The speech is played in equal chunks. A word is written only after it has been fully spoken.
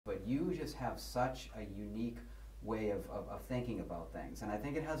but you just have such a unique way of thinking about things. And I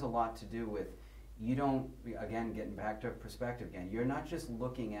think it has a lot to do with, you don't, again, getting back to perspective again, you're not just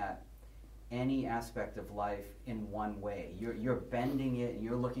looking at any aspect of life in one way. You're bending it, and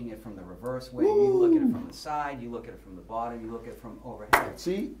you're looking at it from the reverse way. Woo! You look at it from the side, you look at it from the bottom, you look at it from overhead.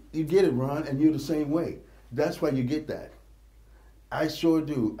 See, you get it, Ron, and you're the same way. That's why you get that. I sure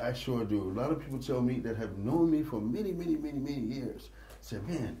do. I sure do. A lot of people tell me that have known me for many, many, many, many years, say,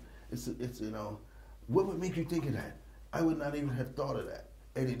 man, it's you know, what would make you think of that? I would not even have thought of that.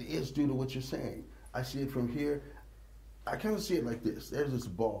 And it is due to what you're saying. I see it from here. I kind of see it like this. There's this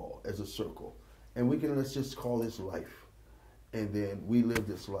ball as a circle. And let's just call this life. And then we live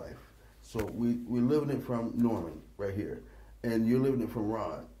this life. So we're living it from Norman right here. And you're living it from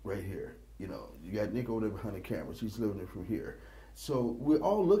Ron right here. You know, you got Nick over there behind the cameras. He's living it from here. So we're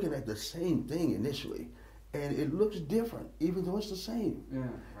all looking at the same thing initially. And it looks different, even though it's the same. Yeah,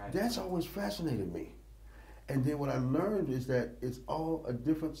 right. That's always fascinated me. And then what I learned is that it's all a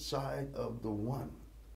different side of the one.